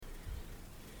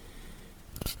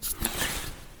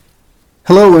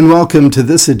Hello and welcome to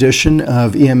this edition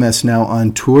of EMSNOW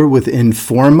On Tour with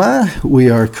in4ma.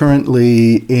 We are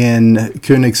currently in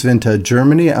Königswinter,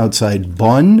 Germany, outside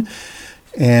Bonn,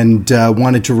 and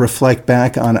wanted to reflect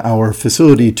back on our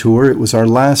facility tour. It was our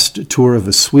last tour of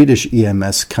a Swedish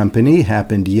EMS company,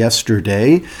 happened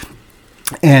yesterday.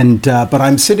 But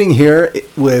I'm sitting here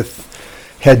with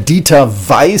Dieter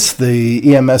Weiss,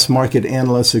 the EMS market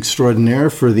analyst extraordinaire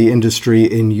for the industry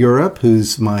in Europe,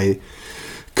 who's my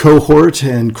cohort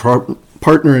and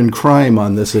partner in crime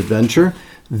on this adventure.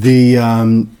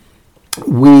 Yesterday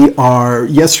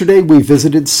we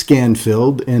visited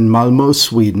Scanfil in Malmö,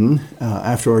 Sweden.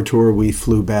 After our tour, we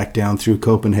flew back down through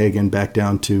Copenhagen, back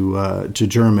down to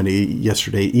Germany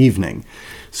yesterday evening.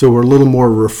 So we're a little more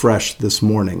refreshed this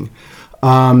morning.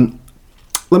 Let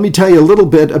me tell you a little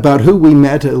bit about who we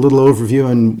met, a little overview,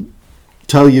 and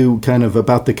tell you kind of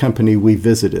about the company we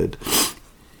visited.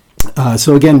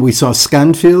 So again, we saw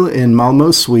Scanfil in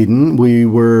Malmö, Sweden. We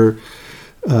were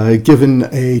given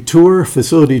a tour,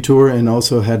 facility tour, and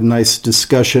also had a nice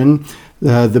discussion.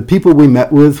 The people we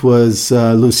met with was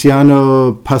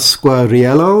Luciano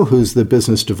Pasquariello, who's the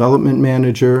business development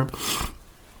manager,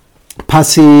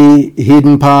 Pasi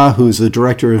Hedenpa, who's the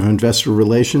director of investor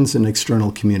relations and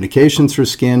external communications for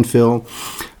Scanfil.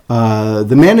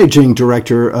 The managing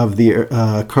director of the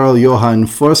Carl-Johan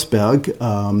Forsberg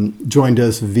joined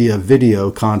us via video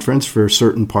conference for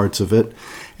certain parts of it.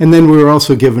 And then we were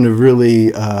also given a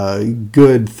really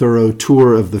good, thorough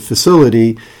tour of the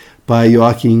facility by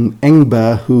Joachim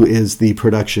Engba, who is the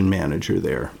production manager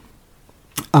there.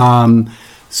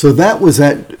 So that was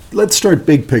that. Let's start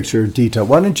big picture, Dieter.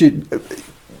 Why don't you...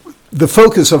 The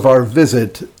focus of our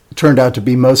visit turned out to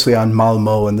be mostly on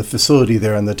Malmö and the facility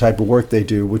there and the type of work they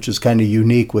do, which is kind of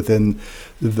unique within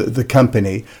the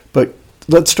company. But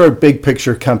let's start big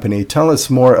picture company. Tell us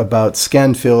more about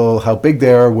Scanfil, how big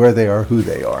they are, where they are, who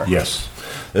they are. Yes.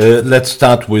 Let's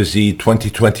start with the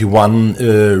 2021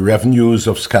 revenues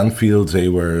of Scanfil. They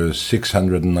were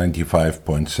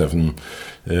 695.7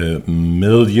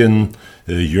 million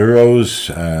euros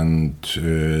and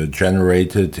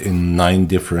generated in 9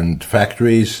 different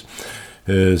factories.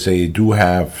 They do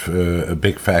have a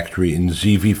big factory in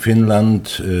Sivi,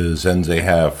 Finland. Then they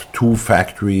have 2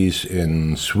 factories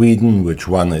in Sweden, which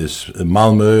one is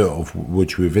Malmö, of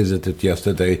which we visited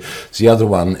yesterday. The other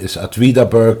one is at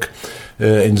Widerberg.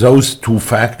 In those 2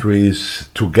 factories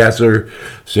together,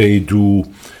 they do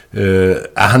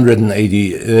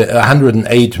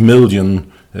 108 million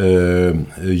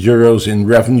euros in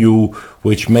revenue,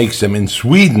 which makes them in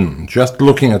Sweden, just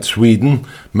looking at Sweden,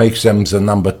 makes them the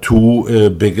number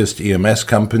 2 biggest EMS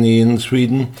company in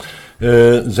Sweden.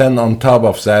 Then on top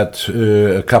of that,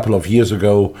 a couple of years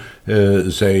ago,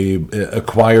 they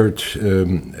acquired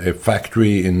a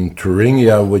factory in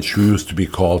Thuringia, which used to be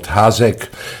called Hasek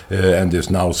and is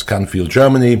now Scanfil,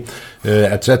 Germany.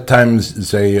 At that time,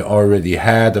 they already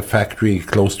had a factory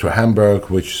close to Hamburg,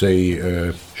 which they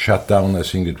shut down, I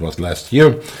think it was last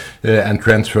year, and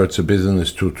transferred the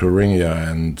business to Thuringia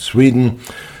and Sweden.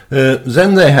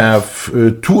 Then they have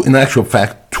 2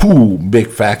 big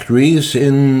factories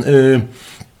in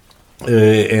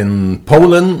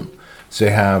Poland.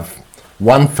 They have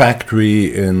 1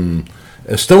 factory in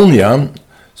Estonia.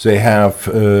 They have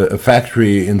a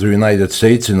factory in the United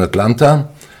States in Atlanta,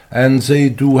 and they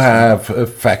do have a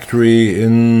factory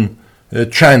in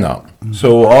China. Mm-hmm.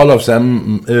 So all of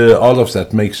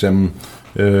that makes them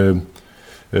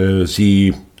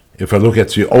If I look at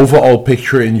the overall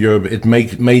picture in Europe, it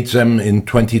made them in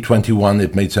 2021.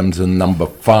 It made them the number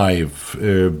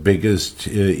 5 biggest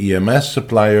EMS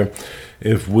supplier.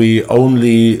 If we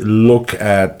only look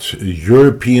at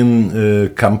European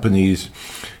companies,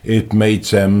 it made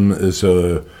them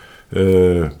the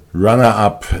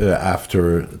runner-up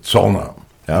after Zollner.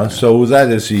 Yeah? So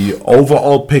that is the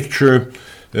overall picture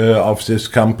of this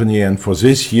company, and for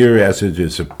this year, as it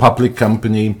is a public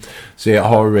company, they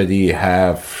already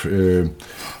have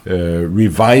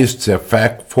revised their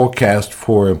forecast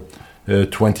for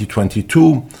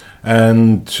 2022,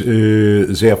 and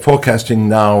they are forecasting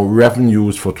now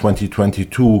revenues for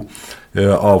 2022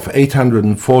 of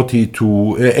 820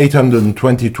 to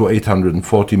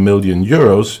 840 million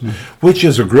euros, which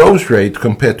is a growth rate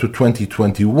compared to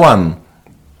 2021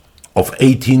 of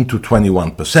 18 to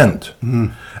 21%.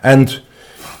 And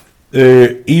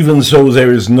even though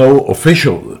there is no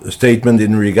official statement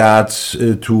in regards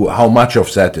to how much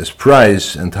of that is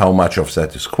price and how much of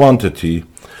that is quantity,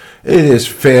 it is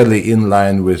fairly in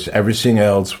line with everything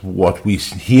else what we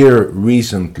hear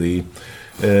recently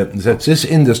that this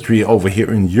industry over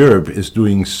here in Europe is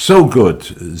doing so good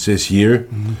this year,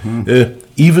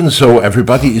 even so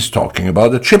everybody is talking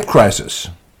about a chip crisis.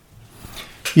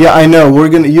 Yeah, I know.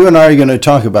 You and I are going to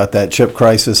talk about that chip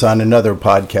crisis on another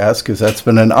podcast, because that's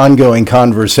been an ongoing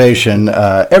conversation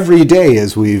every day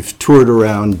as we've toured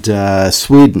around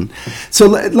Sweden. So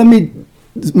let me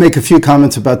make a few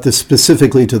comments about this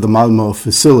specifically to the Malmö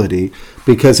facility,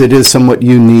 because it is somewhat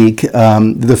unique.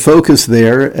 The focus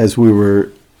there, as we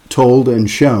were told and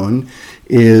shown,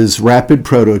 is rapid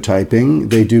prototyping.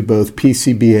 They do both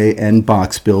PCBA and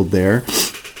box build there.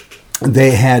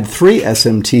 They had 3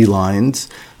 SMT lines,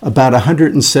 about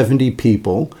 170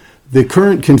 people. The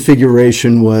current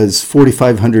configuration was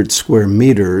 4,500 square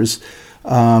meters,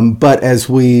 but as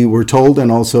we were told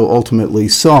and also ultimately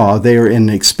saw, they are in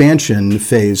an expansion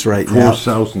phase right now.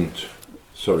 4,000,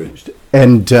 sorry.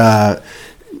 And they're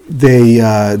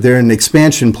in an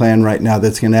expansion plan right now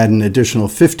that's going to add an additional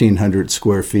 1,500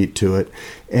 square feet to it.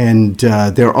 And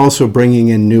they're also bringing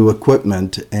in new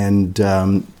equipment, and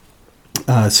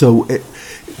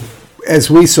as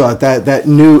we saw it, that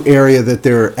new area that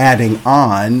they're adding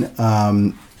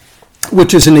on,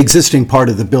 which is an existing part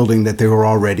of the building that they were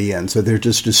already in. So they're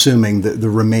just assuming the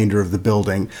remainder of the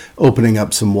building, opening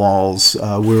up some walls.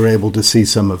 We were able to see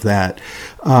some of that.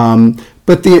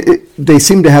 But they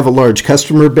seem to have a large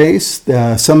customer base.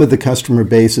 Some of the customer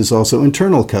base is also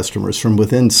internal customers from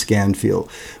within Scanfil,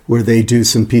 where they do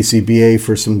some PCBA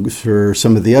for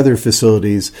some of the other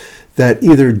facilities that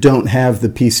either don't have the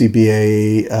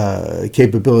PCBA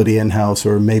capability in-house,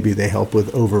 or maybe they help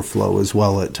with overflow as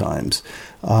well at times.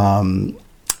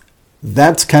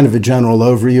 That's kind of a general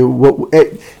overview.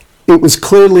 It was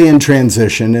clearly in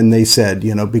transition, and they said,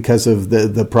 because of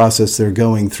the process they're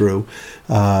going through,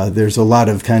 there's a lot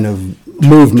of kind of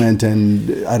movement,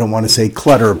 and I don't want to say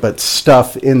clutter, but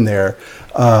stuff in there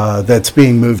that's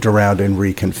being moved around and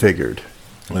reconfigured.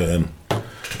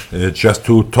 Just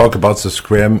to talk about the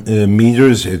square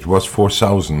meters, it was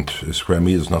 4,000 square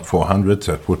meters, not 400.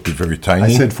 That would be very tiny. I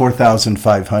said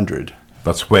 4,500.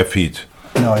 But square feet.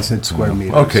 No, I said square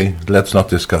meters. Okay, let's not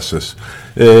discuss this.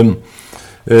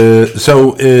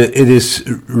 So it is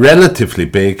relatively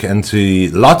big, and the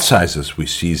lot sizes we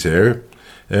see there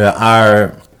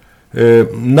are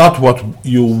not what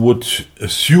you would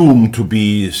assume to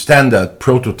be standard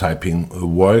prototyping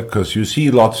work, because you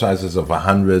see lot sizes of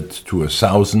 100 to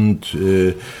 1,000,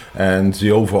 and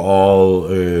the overall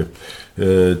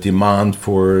demand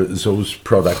for those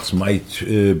products might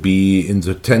be in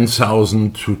the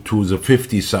 10,000 to the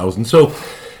 50,000. So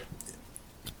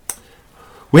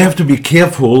we have to be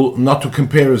careful not to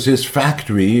compare this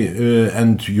factory,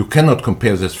 and you cannot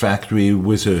compare this factory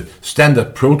with a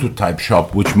standard prototype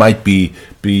shop, which might be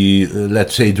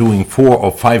let's say, doing 4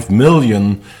 or 5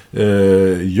 million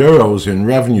euros in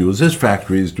revenue. This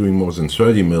factory is doing more than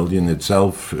 30 million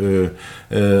itself,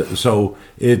 so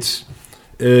it's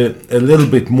a little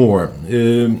bit more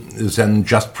than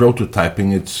just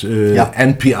prototyping. It's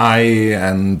NPI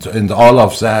and all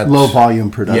of that. Low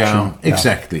volume production. Yeah,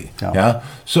 exactly. Yeah.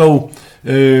 So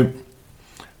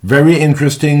very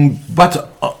interesting, but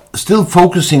still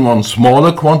focusing on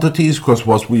smaller quantities, because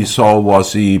what we saw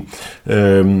was the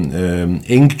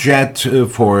inkjet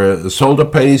for solder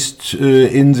paste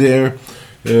in there.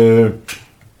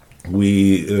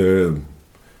 We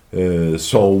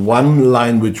saw one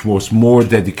line which was more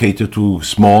dedicated to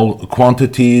small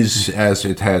quantities, as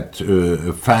it had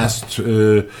a fast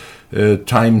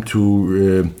time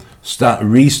to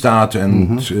restart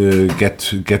and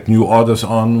get new orders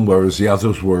on, whereas the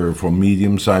others were for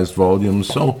medium-sized volumes.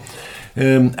 So,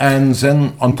 and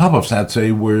then on top of that,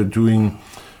 they were doing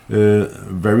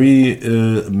very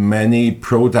many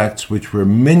products which were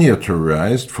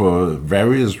miniaturized for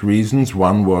various reasons.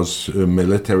 One was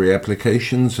military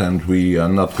applications, and we are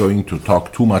not going to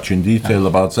talk too much in detail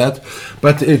about that,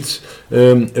 but it's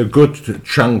a good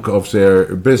chunk of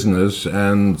their business,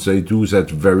 and they do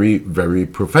that very, very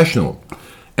professional.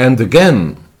 And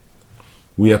again,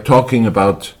 we are talking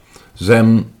about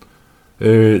them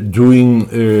doing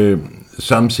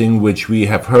something which we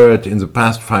have heard in the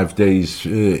past 5 days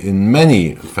in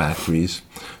many factories.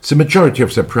 The majority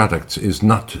of their products is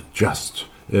not just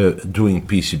doing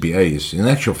PCBAs. In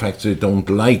actual fact, they don't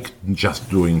like just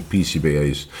doing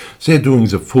PCBAs. They're doing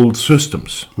the full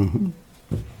systems.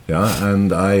 Yeah,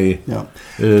 and I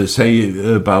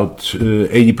say about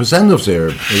 80% of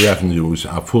their revenues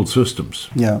are full systems.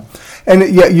 Yeah, and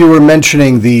you were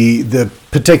mentioning the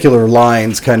particular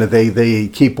lines. Kind of, they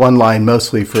keep one line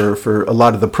mostly for a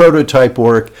lot of the prototype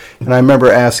work. And I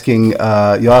remember asking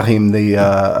Joachim,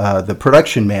 the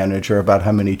production manager, about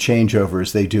how many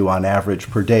changeovers they do on average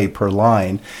per day per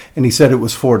line, and he said it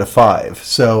was 4 to 5.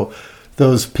 So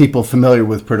those people familiar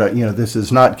with this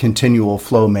is not continual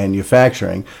flow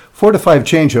manufacturing. 4 to 5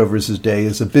 changeovers a day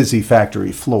is a busy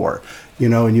factory floor,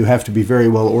 and you have to be very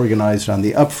well organized on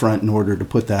the upfront in order to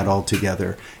put that all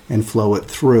together and flow it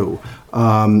through.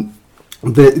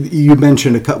 You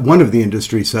mentioned one of the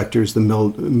industry sectors, the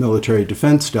military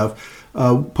defense stuff.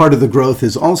 Part of the growth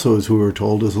is also, as we were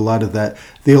told, is a lot of the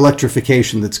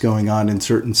electrification that's going on in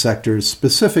certain sectors,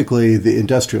 specifically the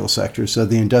industrial sector. So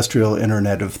the industrial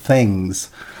Internet of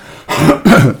Things,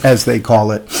 as they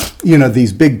call it.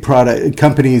 These big product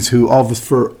companies who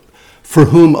for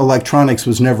whom electronics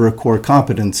was never a core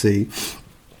competency,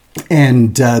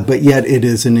 and but yet it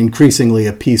is increasingly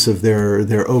a piece of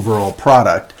their overall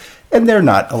product. And they're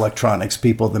not electronics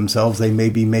people themselves. They may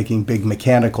be making big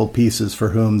mechanical pieces for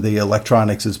whom the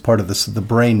electronics is part of the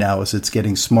brain now as it's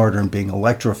getting smarter and being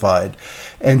electrified.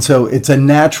 And so it's a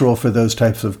natural for those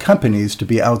types of companies to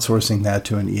be outsourcing that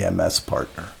to an EMS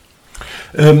partner.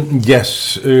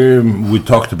 Yes, we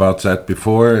talked about that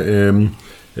before.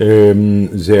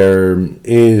 There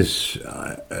is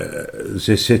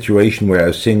this situation where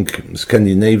I think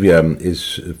Scandinavia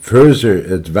is further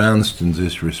advanced in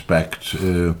this respect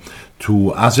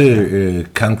to other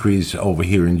countries over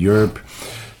here in Europe,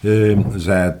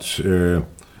 that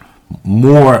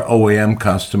more OEM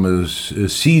customers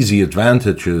see the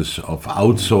advantages of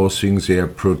outsourcing their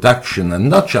production, and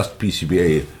not just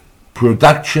PCBA,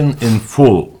 production in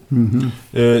full.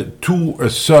 To a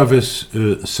service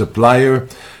supplier,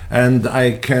 and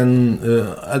I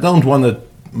don't want to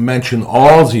mention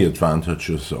all the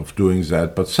advantages of doing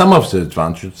that, but some of the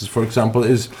advantages, for example,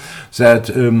 is that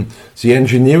the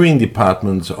engineering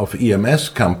departments of EMS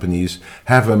companies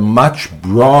have a much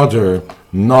broader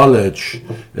knowledge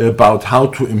about how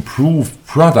to improve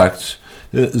products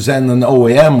than an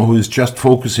OEM who is just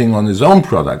focusing on his own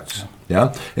products.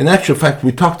 Yeah. In actual fact,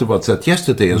 we talked about that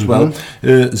yesterday as well,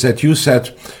 that you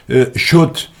said,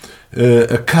 should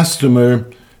a customer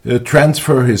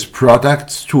transfer his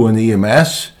products to an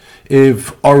EMS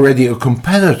if already a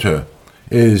competitor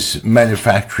is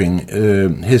manufacturing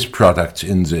his products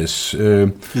in this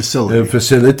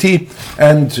facility?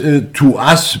 And to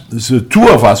us, the two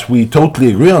of us, we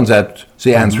totally agree on that.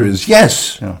 The answer is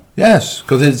yes. Yeah. Yes,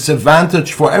 because it's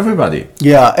advantage for everybody.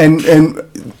 Yeah, and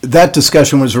that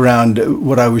discussion was around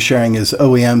what I was sharing is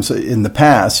OEMs in the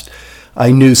past.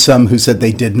 I knew some who said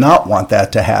they did not want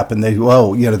that to happen. They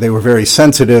were very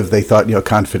sensitive. They thought,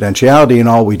 confidentiality and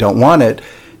all, we don't want it.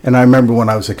 And I remember when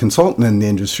I was a consultant in the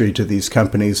industry to these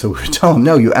companies, so we would tell them,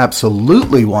 no, you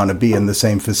absolutely want to be in the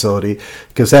same facility,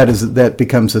 because that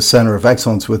becomes a center of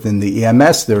excellence within the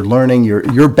EMS. They're learning,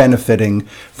 you're benefiting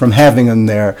from having them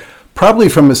there, probably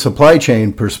from a supply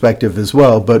chain perspective as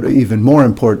well, but even more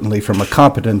importantly, from a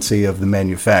competency of the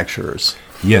manufacturers.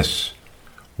 Yes.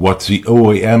 What the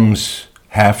OEMs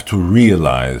have to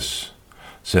realize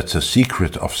that the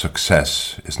secret of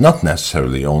success is not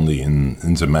necessarily only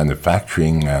in the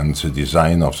manufacturing and the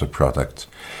design of the product.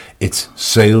 It's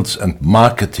sales and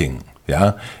marketing.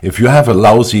 Yeah, if you have a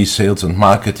lousy sales and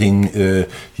marketing,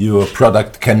 your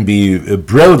product can be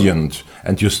brilliant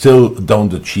and you still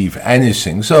don't achieve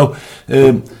anything. So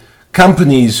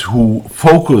companies who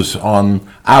focus on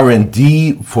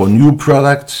R&D for new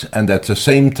products and at the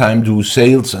same time do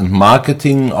sales and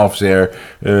marketing of their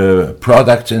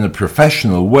products in a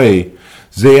professional way,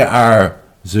 they are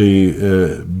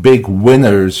the big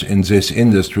winners in this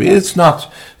industry. It's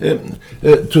not,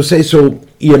 to say so,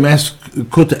 EMS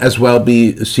could as well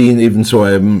be seen, even so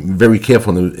I'm very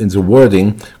careful in the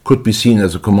wording, could be seen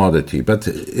as a commodity. But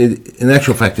in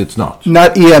actual fact, it's not.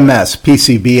 Not EMS,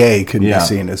 PCBA could be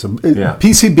seen as a...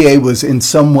 PCBA was in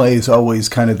some ways always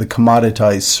kind of the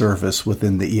commoditized service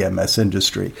within the EMS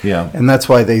industry. Yeah. And that's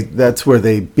why that's where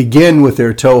they begin with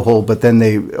their toehold, but then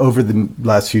they, over the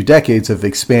last few decades of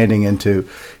expanding into,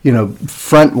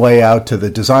 front way out to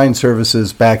the design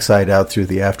services, backside out through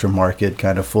the aftermarket,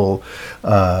 kind of full...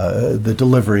 the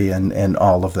delivery and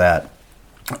all of that.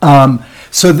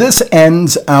 So this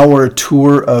ends our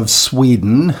tour of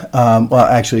Sweden. Well,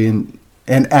 actually,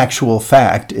 an actual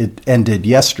fact. It ended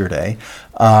yesterday.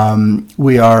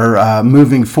 We are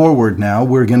moving forward now.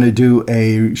 We're going to do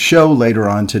a show later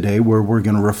on today where we're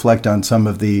going to reflect on some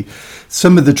of the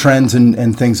trends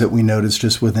and things that we noticed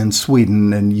just within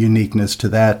Sweden and uniqueness to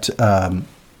that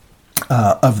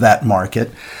of that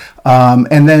market.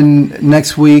 And then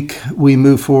next week we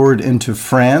move forward into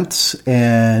France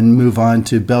and move on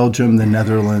to Belgium, the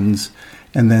Netherlands,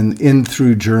 and then in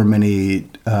through Germany,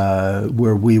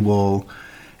 where we will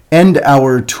end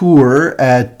our tour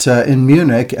in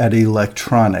Munich at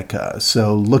Electronica.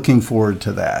 So looking forward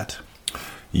to that.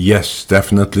 Yes,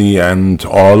 definitely. And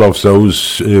all of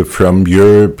those from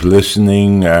Europe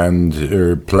listening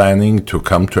and planning to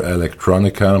come to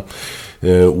Electronica,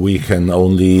 we can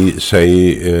only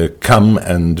say come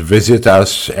and visit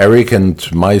us. Eric and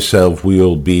myself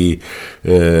will be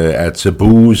at the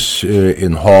booth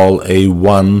in Hall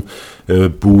A1,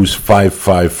 booth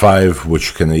 555,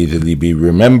 which can easily be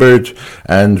remembered.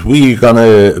 And we're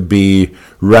gonna be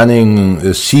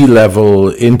running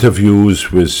C-level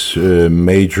interviews with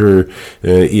major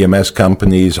EMS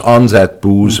companies on that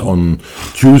booth on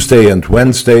Tuesday and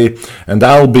Wednesday. And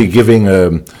I'll be giving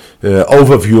a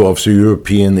overview of the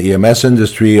European EMS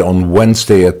industry on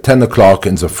Wednesday at 10 o'clock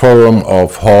in the forum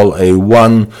of Hall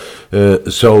A1.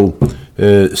 So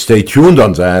stay tuned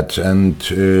on that and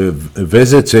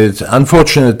visit it.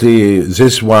 Unfortunately,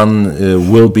 this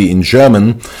one will be in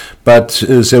German, but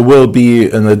there will be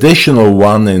an additional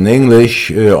one in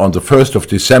English on the 1st of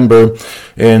December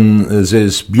in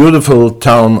this beautiful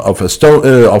town of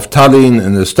Tallinn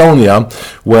in Estonia,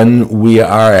 when we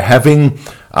are having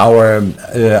our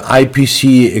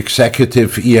IPC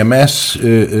Executive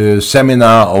EMS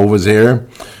seminar over there,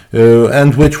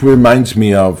 and which reminds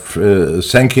me of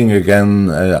thanking again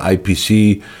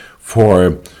IPC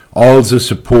for all the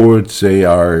support they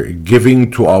are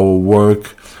giving to our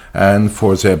work and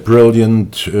for their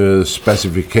brilliant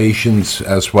specifications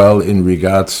as well in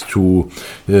regards to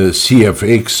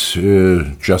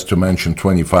CFX, just to mention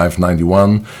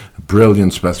 2591,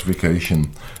 brilliant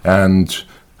specification. And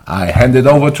I hand it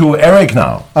over to Eric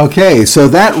now. Okay, so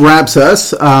that wraps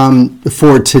us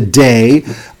for today.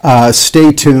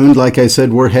 Stay tuned. Like I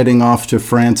said, we're heading off to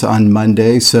France on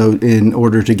Monday. So in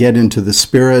order to get into the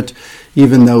spirit,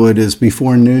 even though it is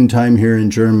before noontime here in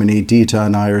Germany, Dieter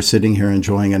and I are sitting here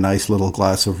enjoying a nice little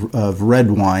glass of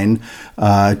red wine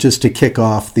just to kick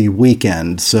off the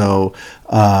weekend. So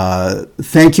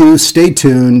thank you. Stay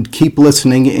tuned. Keep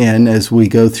listening in as we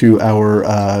go through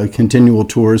our continual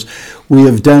tours. We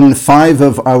have done 5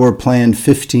 of our planned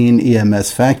 15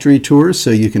 EMS factory tours, so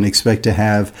you can expect to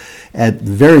have at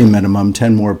very minimum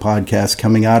 10 more podcasts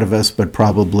coming out of us, but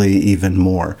probably even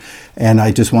more. And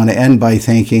I just want to end by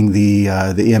thanking the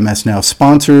EMS Now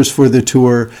sponsors for the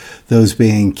tour, those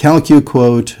being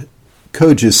CalcuQuote,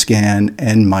 Cogiscan,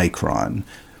 and Micron.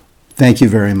 Thank you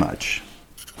very much.